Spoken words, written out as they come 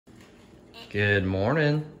Good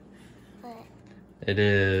morning. It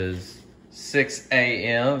is 6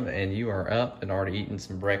 a.m. and you are up and already eating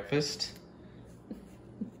some breakfast.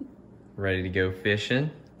 Ready to go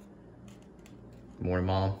fishing. Good morning,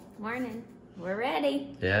 Mom. Morning. We're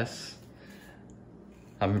ready. Yes.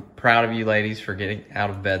 I'm proud of you ladies for getting out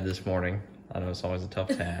of bed this morning. I know it's always a tough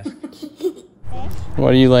task.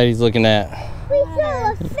 What are you ladies looking at? We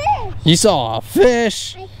saw a fish. You saw a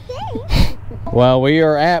fish? I think. Well, we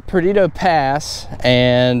are at Perdido Pass,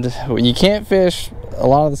 and you can't fish a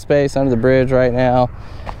lot of the space under the bridge right now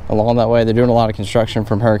along that way. They're doing a lot of construction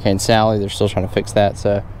from Hurricane Sally. They're still trying to fix that,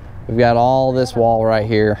 so we've got all this wall right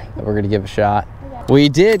here that we're going to give a shot. We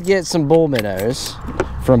did get some bull minnows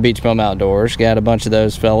from Beach Bum Outdoors. Got a bunch of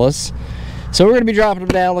those fellas. So we're going to be dropping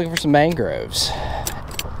them down looking for some mangroves.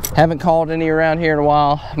 Haven't caught any around here in a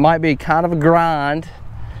while. Might be kind of a grind.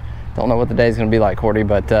 Don't know what the day's going to be like, Cordy,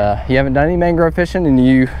 but you haven't done any mangrove fishing and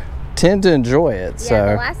you tend to enjoy it. Yeah, so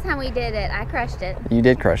the last time we did it, I crushed it. You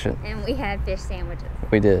did crush it. And we had fish sandwiches.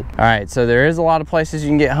 We did. All right, so there is a lot of places you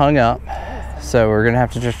can get hung up. So we're going to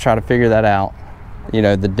have to just try to figure that out, you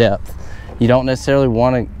know, the depth. You don't necessarily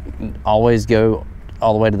want to always go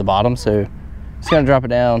all the way to the bottom, so just going to drop it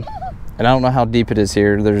down. And I don't know how deep it is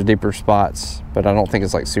here. There's deeper spots, but I don't think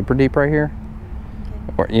it's like super deep right here.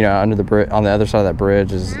 Or, you know, under the bridge, on the other side of that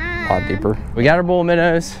bridge is a lot deeper. We got our bull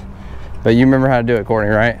minnows, but you remember how to do it,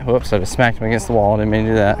 Courtney, right? Whoops, I just smacked him against the wall. I didn't mean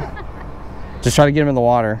to do that. Just try to get them in the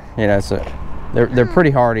water, you know, so they're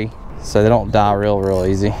pretty hardy, so they don't die real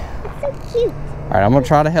easy. It's so cute. All right, I'm gonna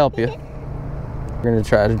try to help you. We're gonna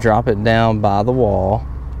try to drop it down by the wall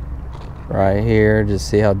right here, just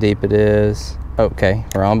see how deep it is. Okay,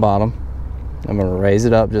 we're on bottom. I'm gonna raise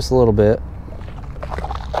it up just a little bit.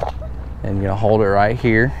 And you're gonna hold it right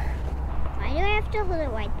here. Why do I have to hold it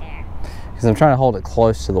right there? Because I'm trying to hold it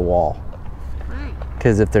close to the wall. Why?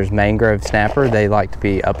 Because if there's mangrove snapper, they like to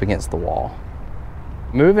be up against the wall.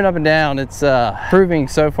 Moving up and down, it's proving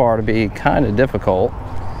so far to be kind of difficult.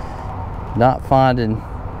 Not finding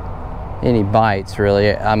any bites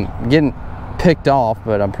really. I'm getting picked off,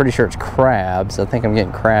 but I'm pretty sure it's crabs. I think I'm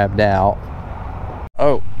getting crabbed out.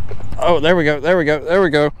 Oh, there we go.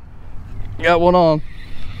 Got one on.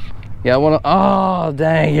 Oh,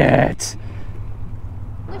 dang it.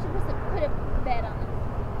 We should put a bet on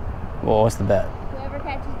it. Well, what's the bet? Whoever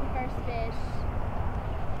catches the first fish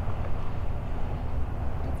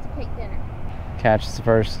gets to pick dinner. Catches the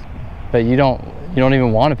first, but you don't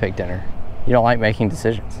even want to pick dinner. You don't like making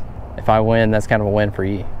decisions. If I win, that's kind of a win for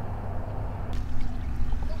you.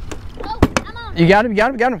 Oh, I'm on. You got him.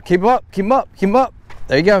 Keep him up.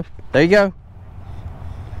 There you go.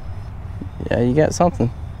 Yeah, you got something.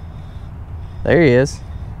 There he is.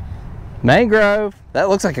 Mangrove. That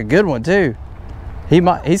looks like a good one too.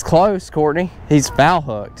 He's close, Courtney. He's foul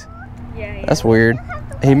hooked. Yeah, That's weird.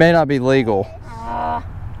 He may not be legal.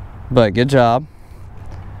 But good job.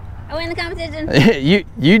 I win the competition.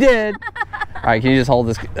 you did. All right, can you just hold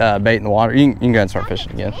this bait in the water? You can go and start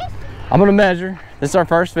fishing again. I'm gonna measure. This is our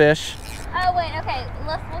first fish. Oh wait, okay.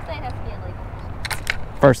 We'll say it has to be a legal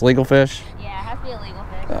fish. First legal fish. Yeah, it has to be a legal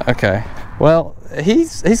fish. Okay. Well,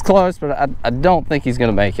 he's close, but I don't think he's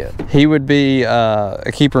gonna make it. He would be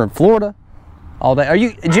a keeper in Florida all day.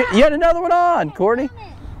 You had another one on, Courtney?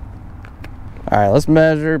 All right, let's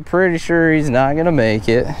measure. Pretty sure he's not gonna make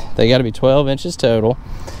it. They got to be 12 inches total.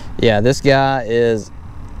 Yeah, this guy is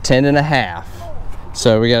 10.5.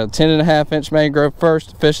 So we got a 10.5-inch mangrove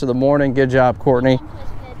first fish of the morning. Good job, Courtney.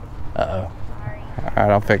 Uh-oh. Sorry. All right,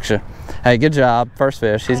 I'll fix you. Hey, good job. First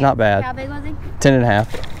fish. He's not bad. How big was he?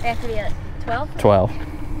 10.5. They have to be like 12? 12.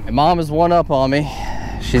 And Mom is one up on me.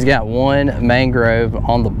 She's got one mangrove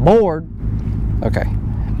on the board. Okay.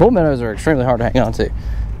 Bull minnows are extremely hard to hang on to.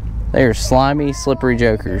 They are slimy, slippery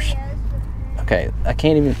jokers. Okay, I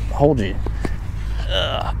can't even hold you.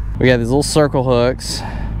 Ugh. We got these little circle hooks.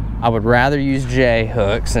 I would rather use J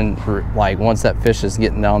hooks, and like once that fish is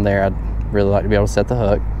getting down there, I'd really like to be able to set the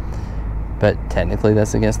hook. But technically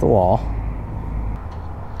that's against the wall.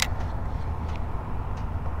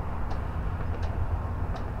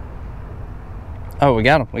 Oh, we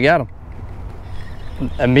got him.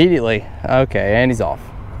 Immediately. Okay, and he's off.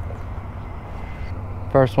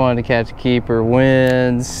 First one to catch a keeper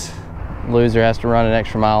wins. Loser has to run an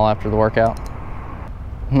extra mile after the workout.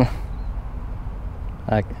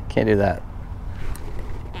 I can't do that.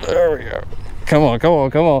 There we go. Come on.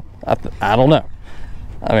 I don't know.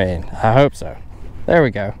 I mean, I hope so. There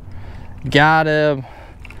we go. Got him.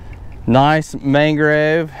 Nice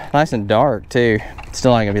mangrove. Nice and dark too.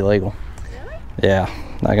 Still not gonna be legal. Really? Yeah,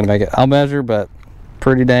 not gonna make it. I'll measure, but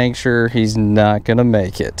pretty dang sure he's not gonna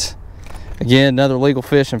make it. Again, another legal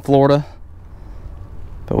fish in Florida.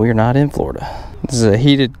 but we are not in Florida. This is a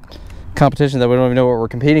heated competition that we don't even know what we're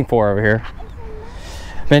competing for over here.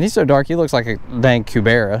 Man, he's so dark, he looks like a dang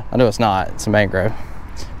cubera. I know it's not, it's a mangrove.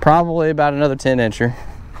 Probably about another 10-incher.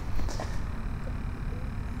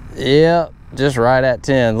 Yep, just right at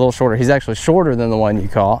 10, a little shorter. He's actually shorter than the one you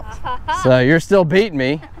caught. So you're still beating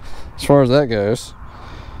me as far as that goes.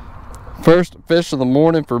 First fish of the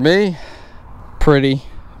morning for me. Pretty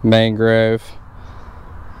mangrove.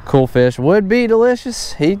 Cool fish. Would be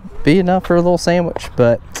delicious. He'd be enough for a little sandwich,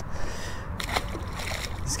 but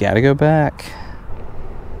he's got to go back.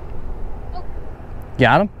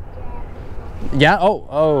 Got him? Yeah. Oh.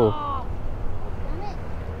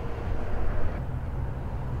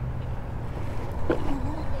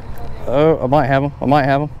 Oh, I might have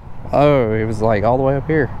him. Oh, he was like all the way up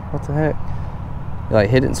here. What the heck? He like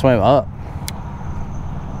hit it and swam up.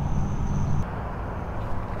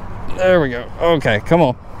 There we go. Okay, come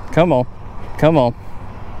on.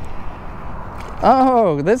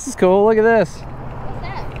 Oh, this is cool. Look at this. What's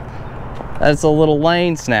that? That's a little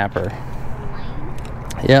lane snapper.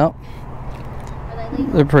 Lane? Yep. Are they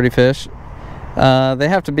legal? They're pretty fish. They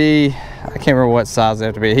have to be, I can't remember what size they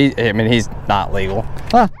have to be. I mean, he's not legal.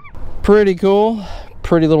 Ah, pretty cool.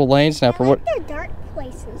 Pretty little lane snapper. I like their dark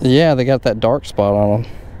places. Yeah, they got that dark spot on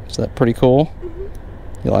them. Is that pretty cool?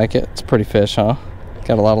 You like it? It's a pretty fish, huh?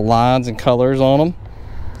 Got a lot of lines and colors on them.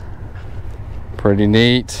 Pretty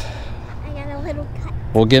neat. I got a little cut.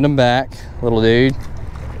 We'll get him back, little dude.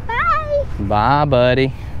 Bye. Bye,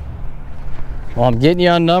 buddy. Well, I'm getting you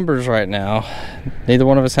on numbers right now. Neither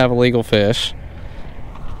one of us have a legal fish.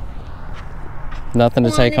 Nothing to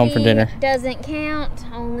take home for dinner. Doesn't count,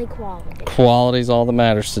 only quality. Quality's all that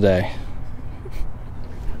matters today.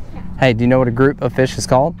 Hey, do you know what a group of fish is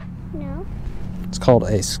called? No. It's called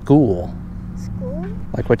a school. School.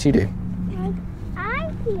 Like what you do.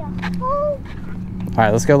 I see a hole All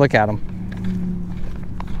right, let's go look at them.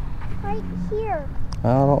 right here.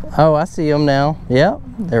 Oh, I see them now. Yep,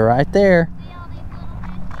 they're right there.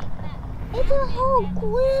 It's a whole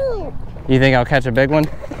group. You think I'll catch a big one?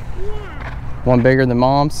 Yeah. One bigger than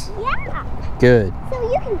mom's? Yeah. Good.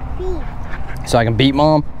 So you can feed. So I can beat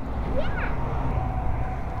mom? Yeah.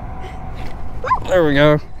 There we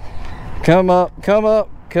go. Come up.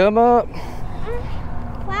 Flower.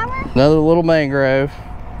 Another little mangrove.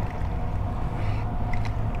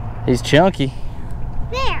 He's chunky.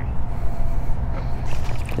 There.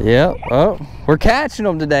 Yep. Oh, we're catching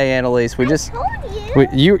them today, Annalise. We just, Told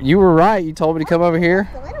you. you were right. You told me to come over here.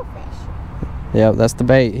 The little fish. Yep, that's the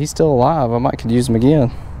bait. He's still alive. I might could use him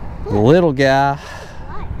again. Little guy.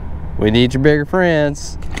 We need your bigger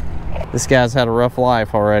friends. This guy's had a rough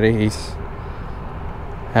life already. He's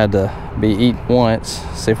had to be eaten once.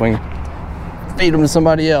 See if we can feed him to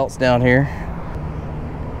somebody else down here.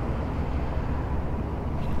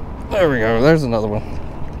 There we go. There's another one.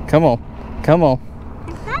 Come on.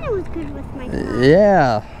 I thought it was good with my phone.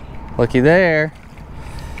 Yeah. Looky there.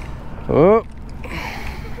 Oh. They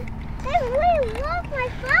really love my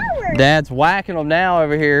flowers. Dad's whacking them now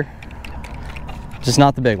over here. Just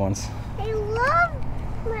not the big ones. They love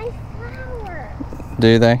my flowers.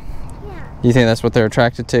 Do they? Yeah. You think that's what they're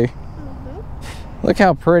attracted to? Look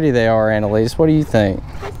how pretty they are, Annalise. What do you think?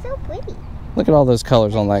 They're so pretty. Look at all those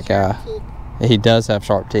colors on that guy. Teeth. He does have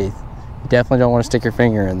sharp teeth. You definitely don't want to stick your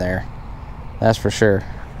finger in there. That's for sure.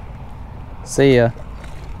 See ya.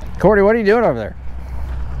 Courtney, what are you doing over there?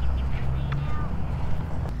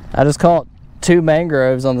 I just caught 2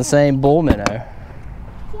 mangroves on the same bull minnow. Just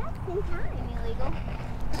in time. Illegal.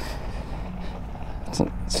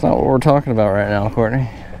 It's not what we're talking about right now, Courtney.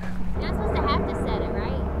 You're not supposed to have to set it,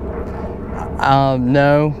 right?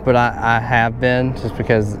 No, but I have been, just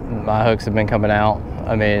because my hooks have been coming out.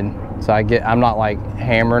 I mean, so I'm not like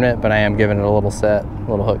hammering it, but I am giving it a little set,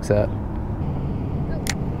 little hook set.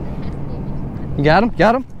 You got him?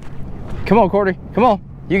 Got him? Come on, Courtney. Come on.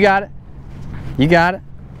 You got it. You got it.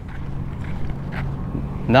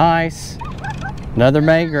 Nice. Another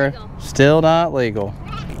mangrove. Still not legal.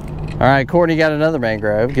 All right, Courtney got another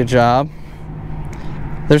mangrove. Good job.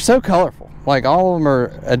 They're so colorful. Like, all of them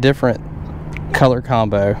are a different color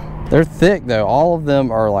combo. They're thick though. All of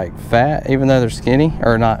them are like fat, even though they're skinny.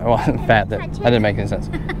 Or not, well, fat. That didn't make any sense.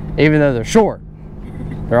 Even though they're short,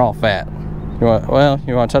 they're all fat. You want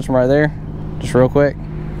to touch them right there? Just real quick?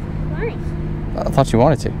 Fine. I thought you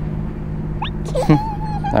wanted to.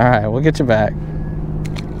 All right, we'll get you back.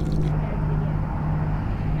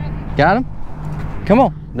 Got him? Come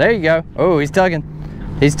on. There you go. Oh, he's tugging.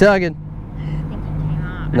 He's tugging.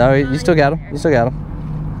 No, you still got him. You still got him.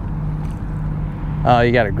 Oh,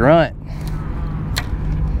 you got a grunt.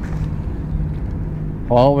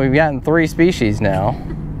 Well, we've gotten 3 species now.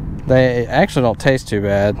 They actually don't taste too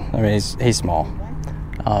bad. I mean, he's small.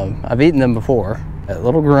 I've eaten them before. A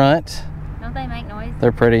little grunt. Don't they make noise?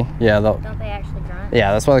 They're pretty. Yeah. Don't they actually grunt?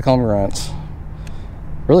 Yeah, that's why they call them grunts.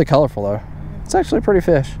 Really colorful though. It's actually a pretty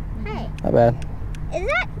fish. Hey, Not bad. is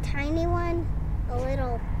that tiny one a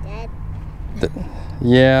little dead?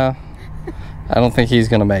 Yeah. I don't think he's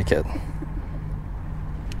gonna make it.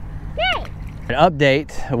 Hey! An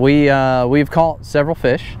update. We've caught several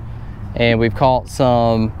fish, and we've caught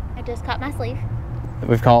some. I just caught my sleeve.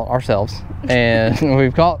 We've caught ourselves, and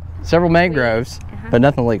we've caught several mangroves, but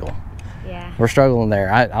nothing legal. Yeah. We're struggling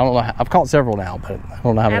there. I don't know. I've caught several now, but I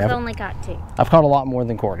don't know how many. I've only caught 2. I've caught a lot more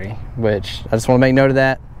than Courtney, which I just want to make note of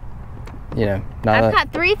that. You know, I've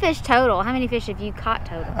caught 3 fish total. How many fish have you caught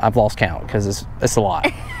total? I've lost count because it's a lot.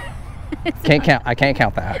 Can't count. I can't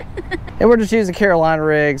count that. And we're just using Carolina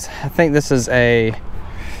rigs. I think this is a.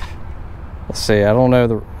 Let's see. I don't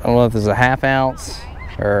know if this is a 1/2 ounce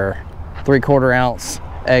or 3/4 ounce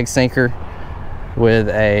egg sinker with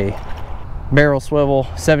a barrel swivel,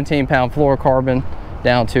 17-pound fluorocarbon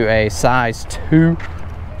down to a size 2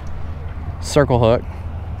 circle hook,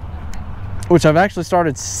 which I've actually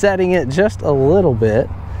started setting it just a little bit,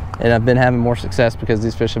 and I've been having more success because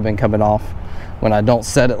these fish have been coming off when I don't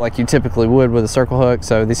set it like you typically would with a circle hook.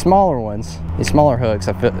 So these smaller ones, these smaller hooks,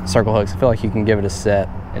 circle hooks, I feel like you can give it a set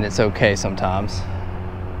and it's okay sometimes.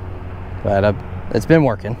 But it's been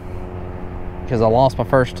working because I lost my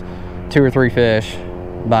first 2 or 3 fish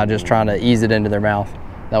by just trying to ease it into their mouth.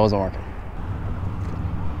 That wasn't working.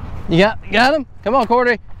 You got him? Come on,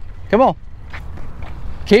 Courtney. Come on.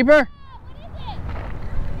 Keeper?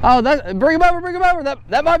 Oh, bring him over.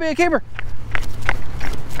 That might be a keeper.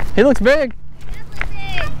 He looks big.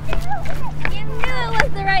 You knew it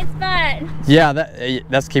was the right spot. Yeah,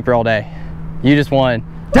 that's keeper all day. You just won.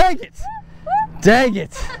 Dang it! Dang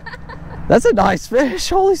it! That's a nice fish.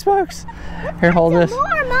 Holy smokes! Here, hold this.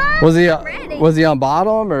 More, Mom. Was he on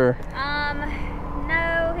bottom or?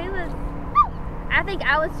 No, he was. I think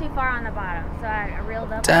I was too far on the bottom, so I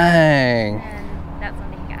reeled up. Dang! And that's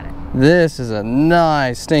when he got it. This is a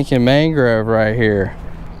nice stinking mangrove right here.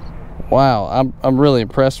 Wow, I'm really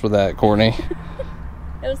impressed with that, Courtney.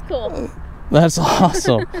 It was cool. That's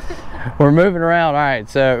awesome. We're moving around. All right,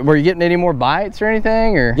 so were you getting any more bites or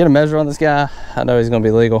anything, or get a measure on this guy? I know he's gonna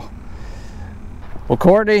be legal. Well,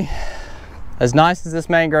 Courtney, as nice as this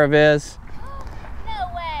mangrove is,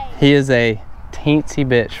 No way. he is a teensy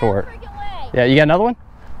bit short. No freaking way. Yeah, you got another one?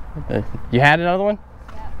 You had another one?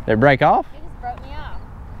 Yep. Did it break off? He just broke me off.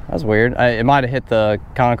 That's weird. It might have hit the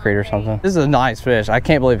concrete or something. This is a nice fish. I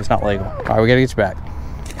can't believe it's not legal. All right, we gotta get you back.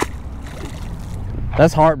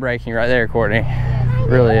 That's heartbreaking right there, Courtney. It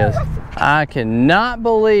really is. I cannot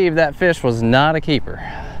believe that fish was not a keeper.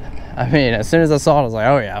 I mean, as soon as I saw it, I was like,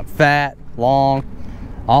 oh yeah, fat, long,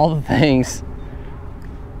 all the things.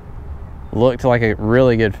 Looked like a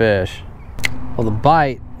really good fish. Well, the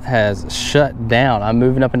bite has shut down. I'm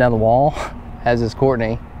moving up and down the wall, as is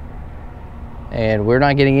Courtney, and we're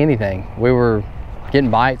not getting anything. We were getting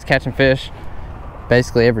bites, catching fish,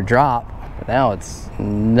 basically every drop, but now it's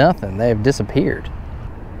nothing. They have disappeared.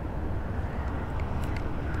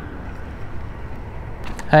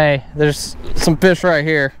 Hey, there's some fish right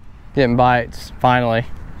here getting bites, finally.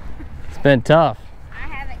 It's been tough. I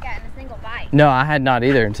haven't gotten a single bite. No, I had not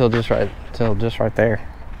either until just right there.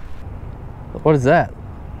 What is that?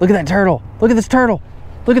 Look at that turtle. Look at this turtle.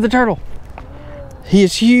 Look at the turtle. He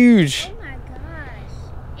is huge. Oh my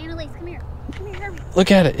gosh. Annalise, come here. Come here, hurry.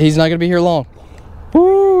 Look at it. He's not gonna be here long.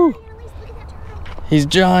 Woo! Annalise, look at that turtle. He's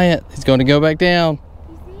giant. He's going to go back down.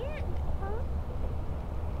 You see it? Huh? Wow.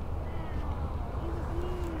 He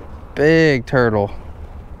was huge. Big turtle.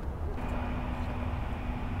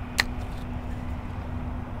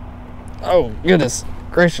 Oh, goodness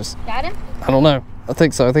gracious. Got him? I don't know. I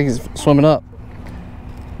think so. I think he's swimming up.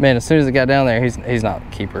 Man, as soon as it got down there, he's not a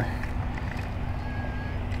keeper.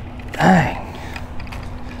 Dang.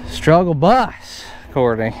 Struggle bus,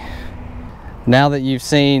 Courtney. Now that you've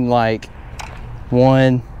seen like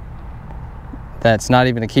one that's not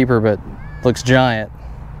even a keeper but looks giant.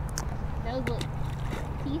 Those look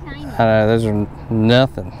teeny-tiny. I know, those are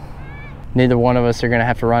nothing. Neither one of us are gonna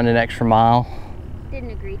have to run an extra mile.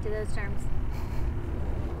 Didn't agree to those terms.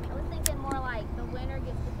 I was thinking more like the winner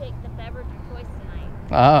gets to pick the beverage of choice tonight.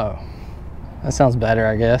 Oh, that sounds better,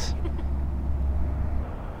 I guess.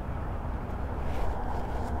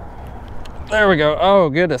 There we go. Oh,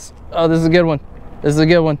 goodness. Oh, this is a good one. This is a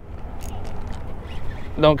good one.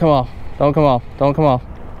 Don't come off. Don't come off. Don't come off.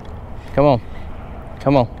 Come on.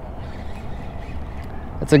 Come on.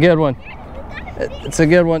 It's a good one. It's a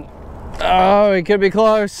good one. Oh, it could be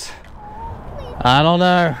close. I don't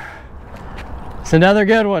know. It's another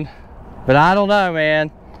good one. But I don't know,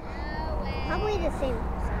 man. No way. Probably the same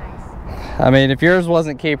size. I mean, if yours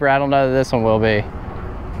wasn't keeper, I don't know that this one will be.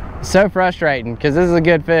 It's so frustrating because this is a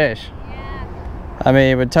good fish. Yeah. I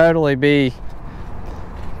mean, it would totally be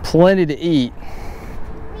plenty to eat.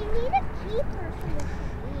 We need a keeper for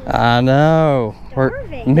this to eat. I know.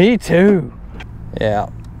 Starving. Me too. Yeah.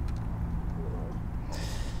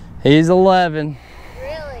 He's 11.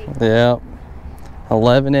 Really? Yep.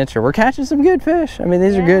 11 incher. We're catching some good fish. I mean,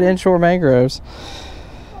 these are good inshore mangroves.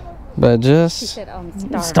 But just She said, oh,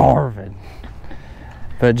 I'm starving.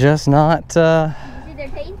 But just not You see their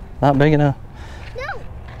teeth? not big enough. No,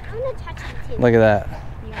 I'm gonna touch it too. Look at that.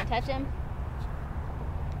 You want to touch them?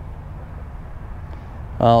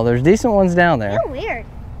 Oh, there's decent ones down there. They're weird.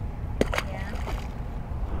 Yeah.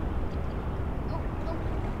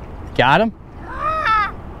 Got him?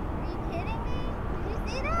 Ah! Are you kidding me?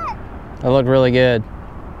 Did you see that? That looked really good.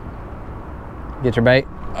 Get your bait.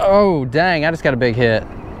 Oh, dang, I just got a big hit.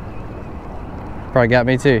 Probably got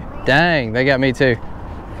me too. Dang, they got me too.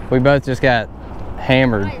 We both just got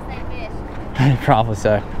hammered. Probably the same fish. Probably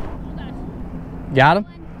so. Oh, gosh. Got him?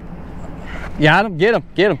 Got him? Get him,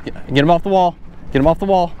 get him. Get him off the wall. Get him off the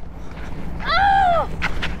wall. Oh!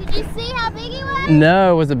 Did you see how big he was?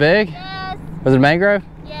 No, was it big? Yes. Was it a mangrove?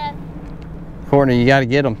 Yes. Courtney, you gotta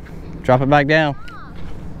get him. Drop it back down.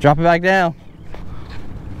 Drop it back down.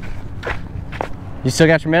 You still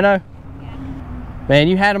got your minnow? Yeah. Man,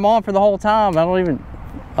 you had him on for the whole time. I don't even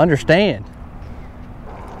understand.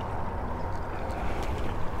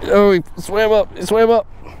 Oh, he swam up. He swam up.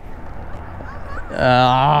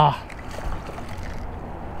 Ah.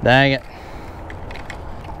 Dang it.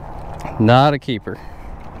 Not a keeper.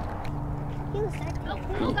 He was so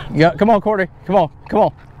Oh, gosh. Yeah, come on, Courtney. Come on. Come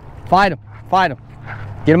on. Fight him. Fight him.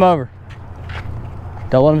 Get him over.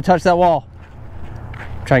 Don't let him touch that wall.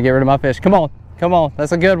 I'm trying to get rid of my fish. Come on. Come on.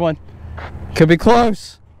 That's a good one. Could be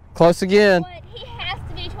close. Close again. But he has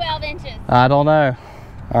to be 12 inches. I don't know.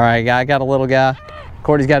 All right, I got a little guy.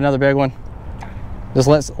 Courtney's got another big one. Just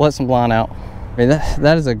let some line out. I mean,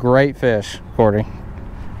 that is a great fish, Courtney.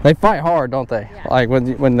 They fight hard, don't they? Yeah. Like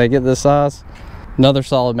when they get this size. Another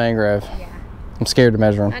solid mangrove. Yeah. I'm scared to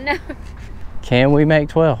measure them. I know. Can we make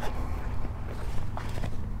 12?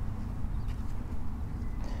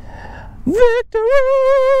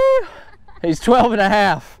 Victory! He's 12 and a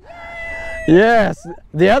half. Yes.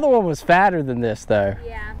 The other one was fatter than this, though.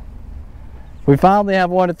 Yeah. We finally have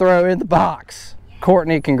one to throw in the box.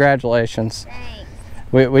 Courtney, congratulations. Thanks.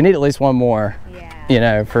 We need at least one more, Yeah. you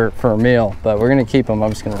know, for a meal, but we're gonna keep them. I'm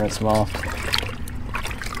just gonna rinse them off.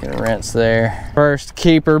 Gonna rinse there. First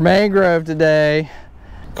keeper mangrove today.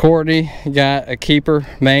 Courtney got a keeper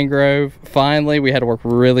mangrove. Finally, we had to work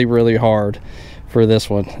really, really hard for this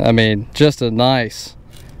one. I mean, just a nice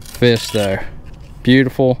fish though.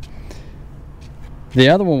 Beautiful. The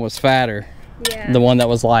other one was fatter. Yeah. The one that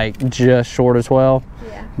was like just short of 12.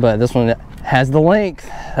 Yeah. But this one has the length.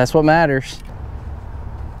 That's what matters.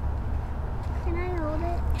 Can I hold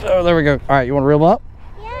it? Oh, there we go. All right, you want to reel them up?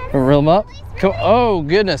 Yes. Reel them up? Come, oh,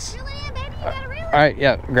 goodness. Reel it in, baby. You gotta reel it. All right,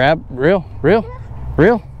 yeah, grab, reel. Too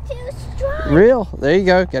strong. Reel. There you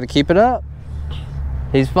go. Got to keep it up.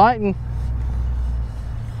 He's fighting.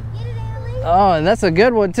 Get it, Ellie. Oh, and that's a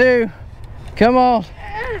good one too. Come on.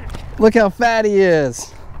 Look how fat he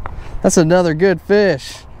is. That's another good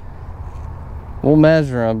fish. We'll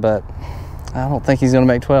measure him, but I don't think he's going to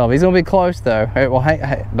make 12. He's going to be close though. All right, well,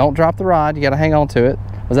 hey, don't drop the rod. You got to hang on to it.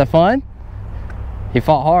 Was that fun? He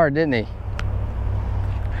fought hard, didn't he?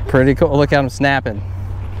 Pretty cool. Look at him snapping.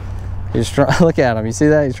 He's trying. Look at him. You see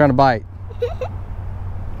that? He's trying to bite.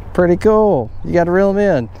 Pretty cool. You got to reel him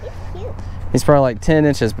in. Cute. He's probably like 10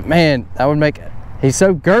 inches, but man, that would make, he's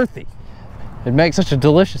so girthy. It'd make such a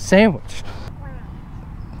delicious sandwich.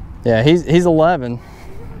 Yeah, he's 11.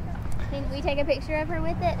 Can we take a picture of her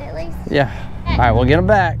with it at least? Yeah. All right, we'll get him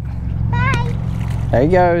back. Bye. There he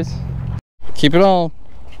goes. Keep it on.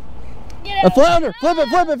 Get A it. flounder. Flip it,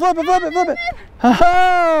 flip it, flip it, flip it, flip it.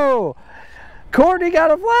 Oh! Courtney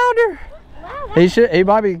got a flounder. Wow. He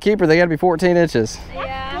might be a keeper. They got to be 14 inches.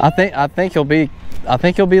 Yeah. I think he'll be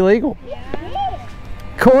legal. Yeah.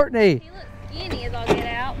 Courtney. He looks skinny as all get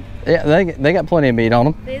out. Yeah, they got plenty of meat on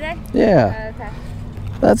them. Do they? Yeah. Okay.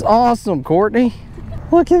 That's awesome, Courtney.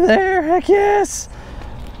 Look at there. Heck yes.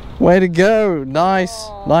 Way to go. Nice.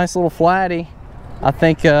 Aw. Nice little flatty. I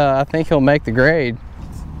think he'll make the grade.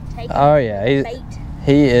 Take Oh yeah. bait.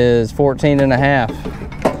 He is 14 and a half.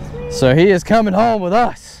 So he is coming home with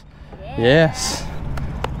us. Yeah. Yes.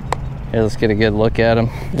 Here, let's get a good look at him.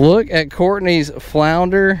 Look at Courtney's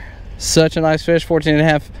flounder. Such a nice fish, 14 and a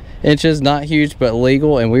half inches, not huge, but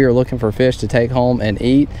legal. And we are looking for fish to take home and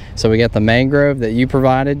eat. So we got the mangrove that you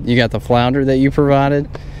provided. You got the flounder that you provided.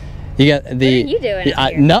 You got the. What are you doing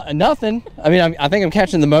out here? Nothing. I mean, I think I'm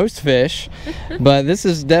catching the most fish, but this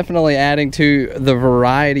is definitely adding to the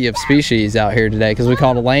variety of species out here today, because we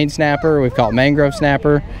caught a lane snapper, we've caught mangrove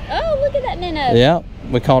snapper. Oh, look at that minnow. Yep,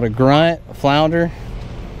 we caught a grunt, a flounder.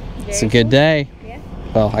 It's a good day. Yeah.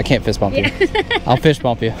 Well, I can't fist bump you. I'll fish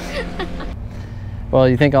bump you. Well,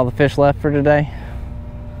 you think all the fish left for today?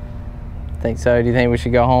 Think so? Do you think we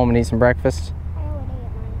should go home and eat some breakfast?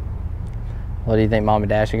 Well, do you think Mom and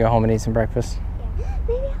Dad should go home and eat some breakfast? Yeah.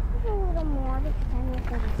 Maybe I'll have a little more because I'm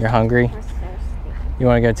looking. You're hungry? I'm thirsty. You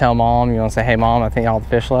want to go tell Mom? You want to say, hey, Mom, I think all the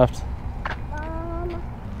fish left?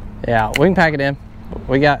 Yeah, we can pack it in.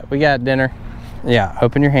 We got dinner. Yeah,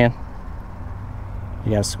 open your hand.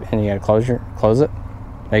 You gotta close it.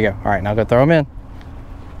 There you go. All right, now go throw them in.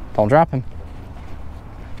 Don't drop him.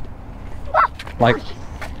 Like,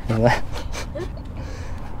 you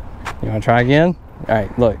want to try again? All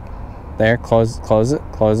right, look. There, close it.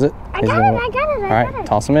 I got it. All right,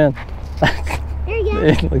 toss them in. There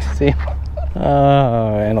you go. Look, see.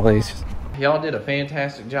 Oh, Annalise. Y'all did a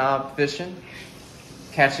fantastic job fishing,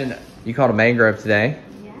 catching. You caught a mangrove today.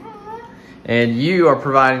 Yeah. And you are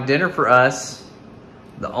providing dinner for us.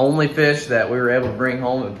 The only fish that we were able to bring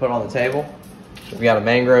home and put on the table. We got a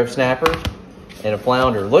mangrove snapper and a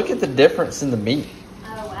flounder. Look at the difference in the meat.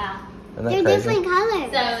 Oh, wow. Isn't that They're crazy? different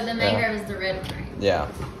colors. So the mangrove is the red one. Yeah.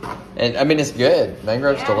 And I mean, it's good.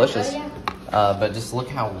 Mangrove's Yeah, delicious. oh, yeah. But just look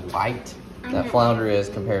how white I that know. flounder is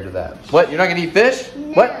compared to that. What? You're not gonna eat fish?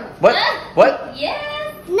 No. What?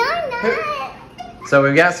 Yes. No, not. So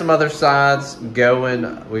we've got some other sides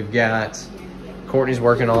going. We've got Courtney's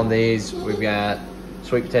working on these. We've got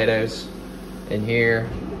sweet potatoes in here.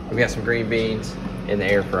 We've got some green beans in the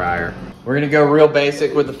air fryer. We're gonna go real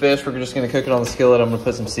basic with the fish. We're just gonna cook it on the skillet. I'm gonna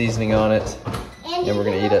put some seasoning on it. And we're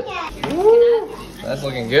gonna eat it. Ooh. That's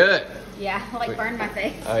looking good. Yeah, like burned my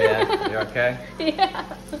face. Oh yeah, you okay? Yeah.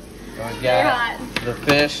 We've They're got hot. the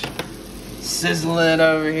fish sizzling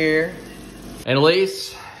over here.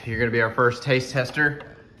 Annalise, you're gonna be our first taste tester.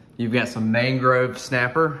 You've got some mangrove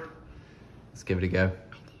snapper. Let's give it a go.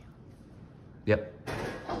 Yep.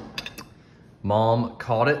 Mom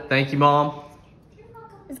caught it. Thank you, Mom.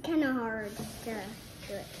 It's kind of hard to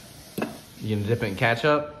do it. You gonna dip it in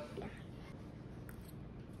ketchup? Yeah.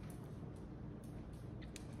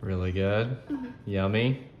 Really good.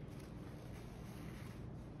 Yummy.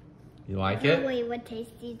 You like it? Probably would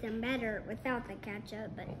taste even better without the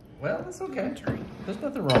ketchup, but Well, that's okay. There's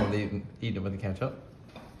nothing wrong with eating it with the ketchup.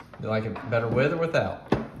 You like it better with or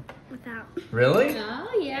without? without. Really?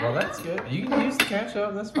 Oh, yeah. Well, that's good. You can use the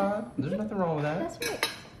ketchup. That's fine. There's nothing wrong with that. That's right.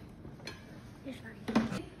 It's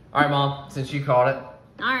fine. All right, Mom. Since you caught it,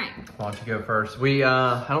 All right. why don't you go first? We,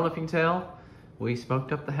 I don't know if you can tell, we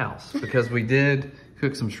smoked up the house because we did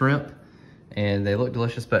cook some shrimp and they look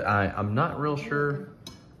delicious, but I'm not real sure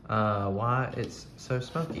why it's so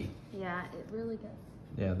smoky. Yeah, it really does.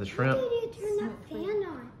 Yeah, the Why shrimp. did you turn that fan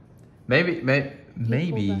on? Maybe,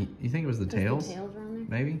 the- you think it was the tails? The tails are on there?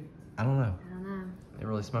 Maybe? I don't know. I don't know. It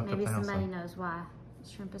really smoked Maybe up the house. somebody though. knows why the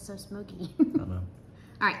shrimp is so smoky. I don't know.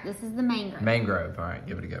 All right, this is the mangrove. Mangrove. All right,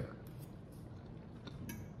 give it a go.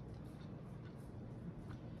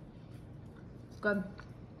 It's good.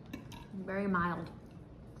 Very mild.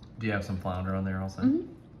 Do you have some flounder on there also?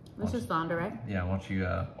 Mm-hmm. This is flounder, right? Yeah, why don't you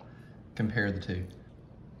compare the two?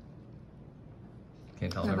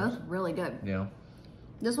 Can't tell the They're difference? both really good. Yeah.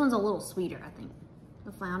 This one's a little sweeter, I think.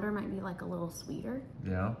 The flounder might be like a little sweeter.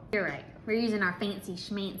 Yeah. You're right. We're using our fancy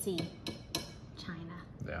schmancy China.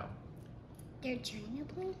 Yeah. They're China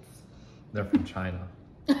plates? They're from China.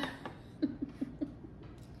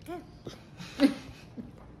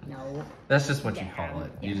 No. That's just what you Yeah. call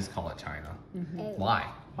it. You just call it China. Oh. Why?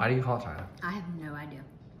 Why do you call it China? I have no idea.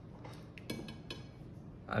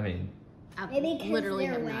 I mean, I Maybe because literally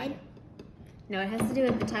they're have no red? idea. No, it has to do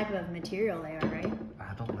with the type of material they are, right?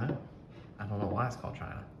 I don't know. I don't know why it's called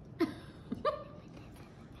China.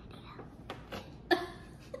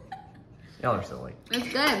 Y'all are silly. It's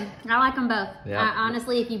good. I like them both. Yeah.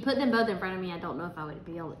 Honestly, if you put them both in front of me, I don't know if I would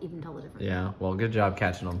be able to even tell the difference. Yeah, well, good job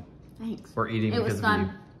catching them. Thanks. We're eating It because was of fun. you.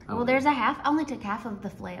 I Well, don't there's eat. a half. I only took half of the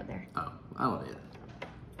fillet up there. Oh, I don't eat it.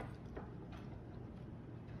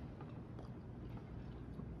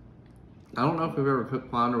 I don't know if we've ever cooked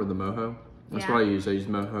flounder with the mojo. That's Yeah. what I use. I use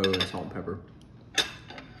mojo and salt and pepper.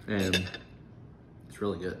 And it's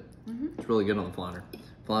really good. It's really good on the flounder.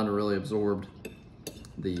 Flounder really absorbed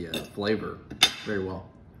the flavor very well.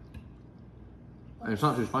 And it's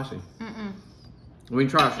not too spicy. Mm-mm. We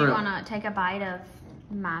can try a You shrimp. want to take a bite of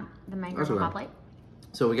The main That's on my okay. plate.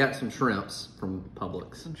 So we got some shrimps from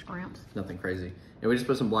Publix. Some shrimps. Nothing crazy. And we just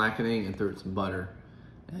put some blackening and threw it some butter.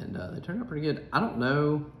 And they turned out pretty good. I don't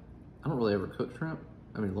know. I don't really ever cook shrimp.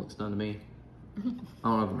 I mean, it looks done to me. I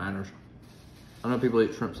don't know if it matters. I know people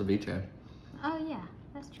eat shrimp ceviche. Oh yeah,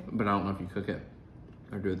 that's true. But I don't know if you cook it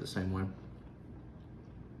or do it the same way.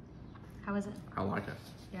 How is it? I like it.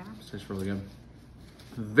 Yeah. It tastes really good.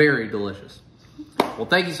 Very delicious. Well,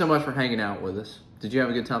 thank you so much for hanging out with us. Did you have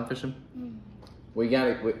a good time fishing? We got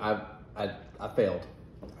it. I failed.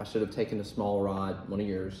 I should have taken a small rod, one of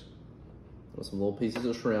yours, with some little pieces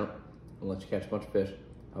of shrimp, and let you catch a bunch of fish.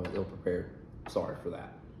 I was ill prepared. Sorry for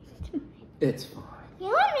that. It's fine. You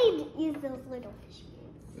want me to use those little fish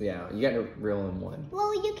hooks. Yeah, you got to reel in one.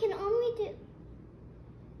 Well, you can only do.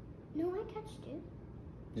 No, I catched two.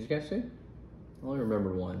 Did you catch two? I only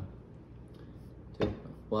remember one. Two.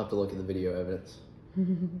 We'll have to look at the video evidence. I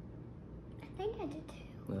think I did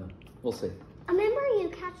two. No, we'll see. Remember you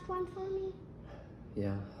catched one for me?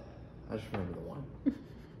 Yeah, I just remember the one.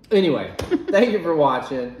 Anyway, thank you for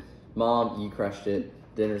watching. Mom, you crushed it.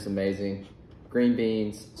 Dinner's amazing. Green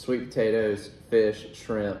beans, sweet potatoes, fish,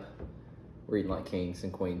 shrimp. We're eating like kings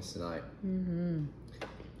and queens tonight.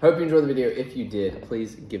 Hope you enjoyed the video. If you did,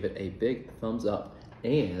 please give it a big thumbs up.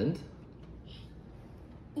 And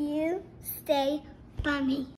You stay funny.